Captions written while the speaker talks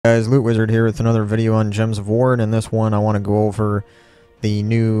Guys, Loot Wizard here with another video on Gems of War, and in this one I want to go over the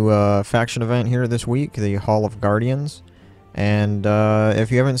new faction event here this week, the Hall of Guardians. And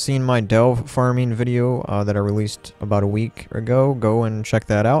if you haven't seen my delve farming video that I released about a week ago, go and check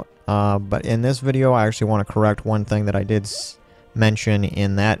that out. But in this video I actually want to correct one thing that I did mention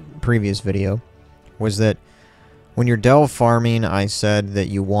in that previous video, was that when you're delve farming, I said that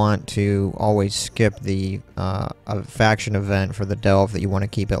you want to always skip the a faction event for the delve that you want to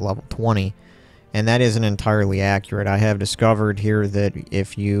keep at level 20. And that isn't entirely accurate. I have discovered here that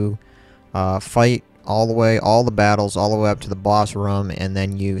if you fight all the battles all the way up to the boss room, and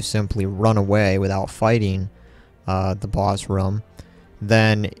then you simply run away without fighting the boss room,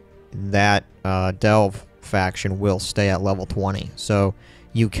 then that delve faction will stay at level 20. So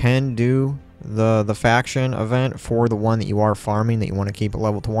you can do the faction event for the one that you are farming that you want to keep at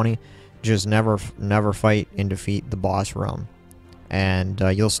level 20, just never fight and defeat the boss room. And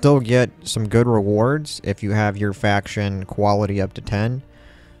you'll still get some good rewards if you have your faction quality up to 10,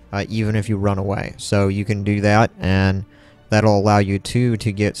 even if you run away. So you can do that, and that'll allow you to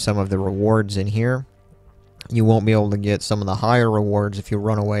get some of the rewards in here. You won't be able to get some of the higher rewards if you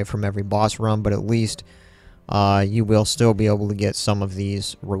run away from every boss run, but at least you will still be able to get some of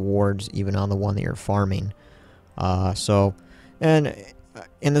these rewards even on the one that you're farming. And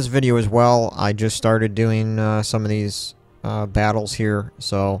in this video as well, I just started doing some of these battles here,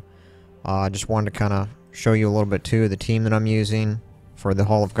 so I just wanted to kind of show you a little bit too of the team that I'm using for the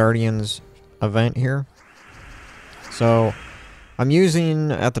Hall of Guardians event here. So I'm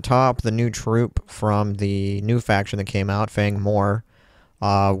using at the top the new troop from the new faction that came out, Fang Mor,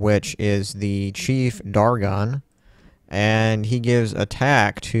 which is the Chief Dargon, and he gives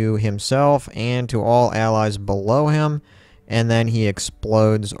attack to himself and to all allies below him, and then he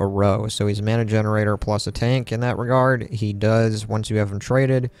explodes a row. So he's a mana generator plus a tank in that regard. He does, once you have him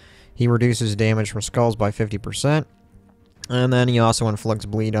traded, he reduces damage from skulls by 50%, and then he also inflicts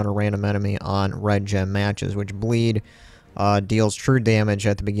bleed on a random enemy on red gem matches, which bleed deals true damage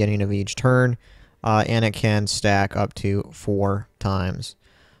at the beginning of each turn, and it can stack up to 4 times.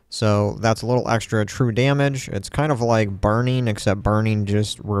 So that's a little extra true damage. It's kind of like burning, except burning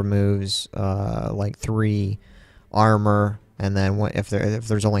just removes like 3 armor, and then if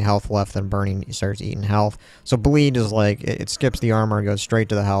there's only health left, then burning starts eating health. So bleed is like it skips the armor, goes straight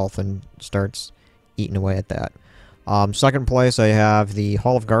to the health, and starts eating away at that. Second place, I have the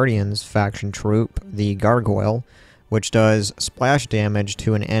Hall of Guardians faction troop, the Gargoyle, which does splash damage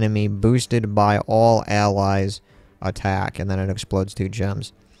to an enemy boosted by all allies attack, and then it explodes 2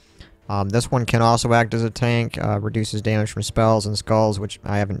 gems. This one can also act as a tank, reduces damage from spells and skulls, which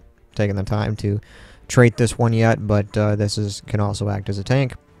I haven't taken the time to trait this one yet, but this can also act as a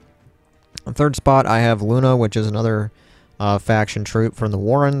tank. On third spot, I have Luna, which is another faction troop from the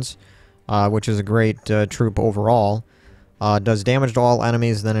Warrens, which is a great troop overall. Does damage to all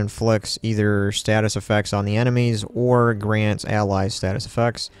enemies, then inflicts either status effects on the enemies or grants allies status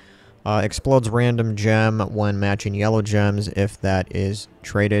effects. Explodes random gem when matching yellow gems if that is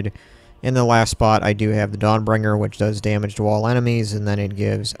traded. In the last spot, I do have the Dawnbringer, which does damage to all enemies, and then it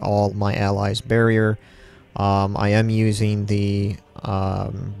gives all my allies barrier. I am using the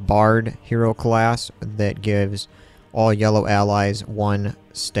Bard hero class that gives all yellow allies 1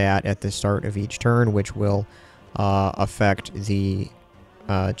 stat at the start of each turn, which will affect the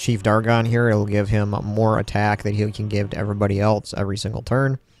Chief Dargon here. It'll give him more attack that he can give to everybody else every single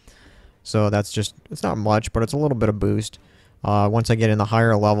turn. So that's just, it's not much, but it's a little bit of boost. Once I get in the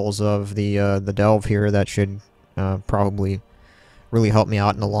higher levels of the delve here, that should probably really help me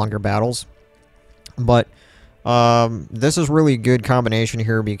out in the longer battles. But this is really good combination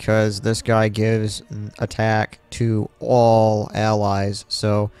here because this guy gives attack to all allies.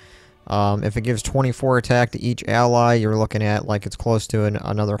 So if it gives 24 attack to each ally, you're looking at like it's close to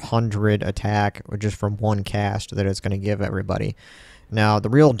another 100 attack just from one cast that it's going to give everybody. Now, the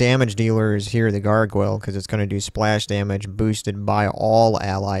real damage dealer is here, the Gargoyle, because it's going to do splash damage boosted by all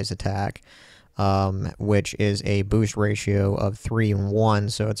allies attack, which is a boost ratio of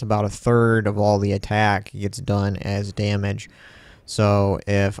 3:1, so it's about 1/3 of all the attack gets done as damage. So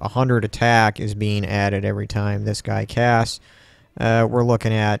if 100 attack is being added every time this guy casts, we're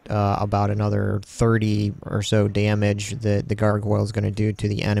looking at about another 30 or so damage that the Gargoyle is going to do to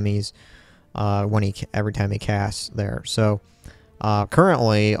the enemies every time he casts there. So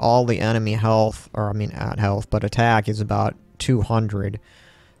currently, all the enemy health, or I mean not health, but attack is about 200.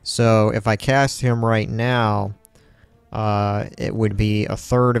 So if I cast him right now, it would be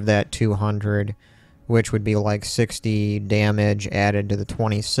 1/3 of that 200, which would be like 60 damage added to the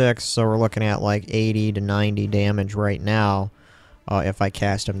 26. So we're looking at like 80 to 90 damage right now if I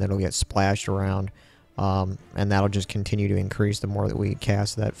cast him, that'll get splashed around. And that'll just continue to increase the more that we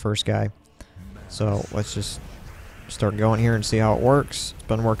cast that first guy. So let's just start going here and see how it works. It's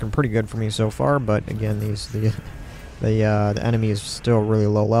been working pretty good for me so far, but again, the enemy is still really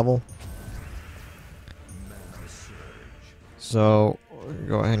low level. So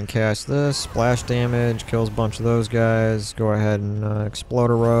go ahead and cast this. Splash damage, kills a bunch of those guys. Go ahead and explode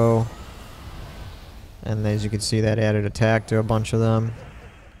a row. And as you can see, that added attack to a bunch of them.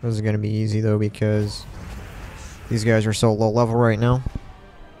 This is going to be easy though because these guys are so low level right now.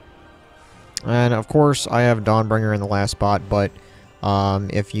 And of course, I have Dawnbringer in the last spot, but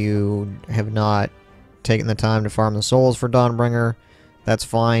if you have not taken the time to farm the souls for Dawnbringer, that's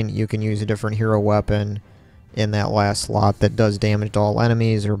fine. You can use a different hero weapon in that last slot that does damage to all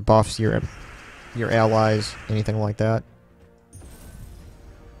enemies or buffs your allies, anything like that.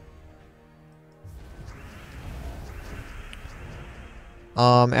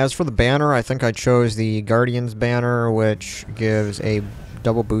 As for the banner, I think I chose the Guardians banner, which gives a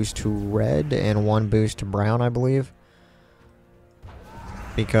double boost to red and one boost to brown, I believe.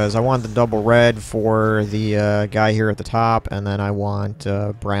 Because I want the double red for the guy here at the top, and then I want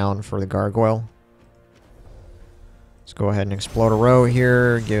brown for the gargoyle. Let's go ahead and explode a row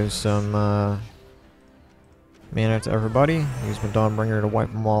here, give some mana to everybody. Use my Dawnbringer to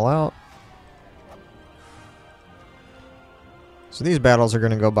wipe them all out. So these battles are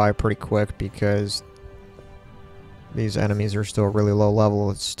going to go by pretty quick because these enemies are still really low level.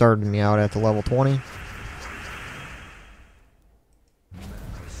 It started me out at the level 20.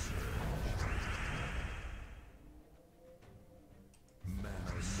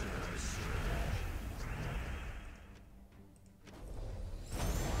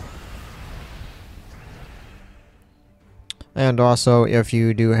 And also, if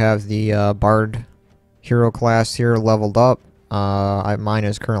you do have the Bard hero class here leveled up, mine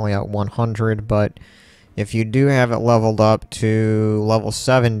is currently at 100, but if you do have it leveled up to level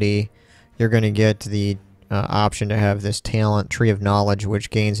 70, you're going to get the option to have this talent, Tree of Knowledge, which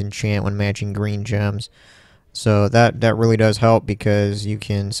gains enchant when matching green gems. So that really does help because you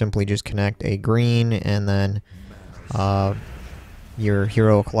can simply just connect a green and then your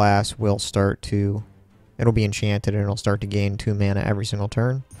hero class will start to... It'll be enchanted and it'll start to gain 2 mana every single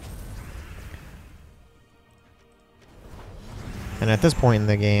turn. And at this point in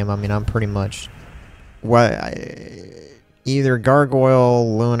the game, I mean, I'm pretty much... either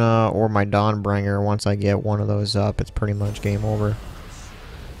Gargoyle, Luna, or my Dawnbringer, once I get one of those up, it's pretty much game over.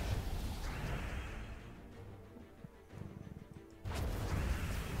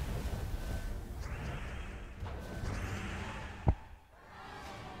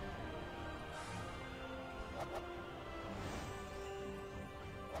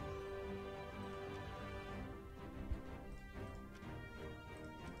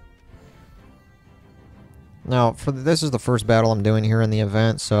 Now, this is the first battle I'm doing here in the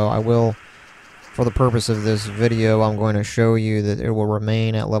event, so I will, for the purpose of this video, I'm going to show you that it will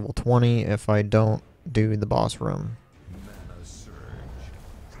remain at level 20 if I don't do the boss room.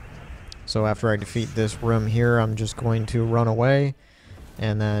 So after I defeat this room here, I'm just going to run away,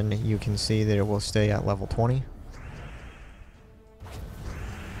 and then you can see that it will stay at level 20.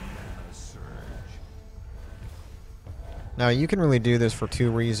 Now, you can really do this for 2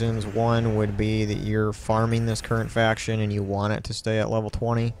 reasons. One would be that you're farming this current faction and you want it to stay at level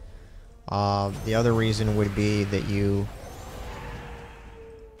 20. The other reason would be that you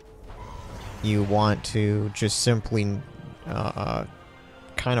want to just simply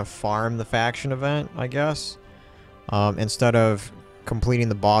kind of farm the faction event, I guess. Instead of completing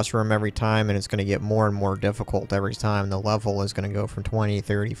the boss room every time, and it's going to get more and more difficult every time. The level is going to go from 20,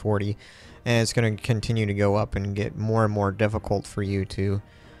 30, 40... and it's going to continue to go up and get more and more difficult for you to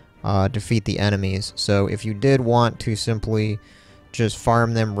defeat the enemies. So if you did want to simply just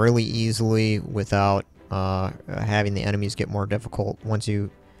farm them really easily without having the enemies get more difficult, once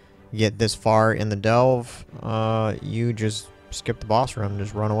you get this far in the delve, you just skip the boss room,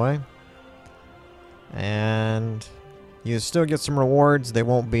 just run away. And you still get some rewards. They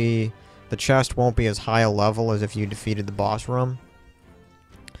won't be... the chest won't be as high a level as if you defeated the boss room.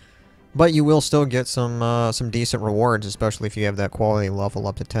 But you will still get some decent rewards, especially if you have that quality level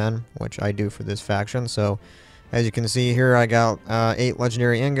up to 10, which I do for this faction. So, as you can see here, I got 8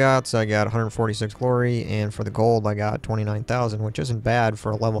 legendary ingots, I got 146 glory, and for the gold, I got 29,000, which isn't bad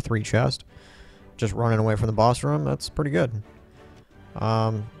for a level 3 chest. Just running away from the boss room, that's pretty good.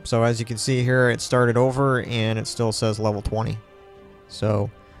 So as you can see here, it started over, and it still says level 20. So,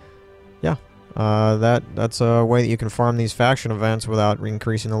 yeah, that's a way that you can farm these faction events without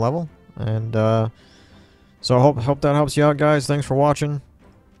increasing the level. And So I hope that helps you out, guys. Thanks for watching.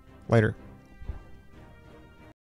 Later.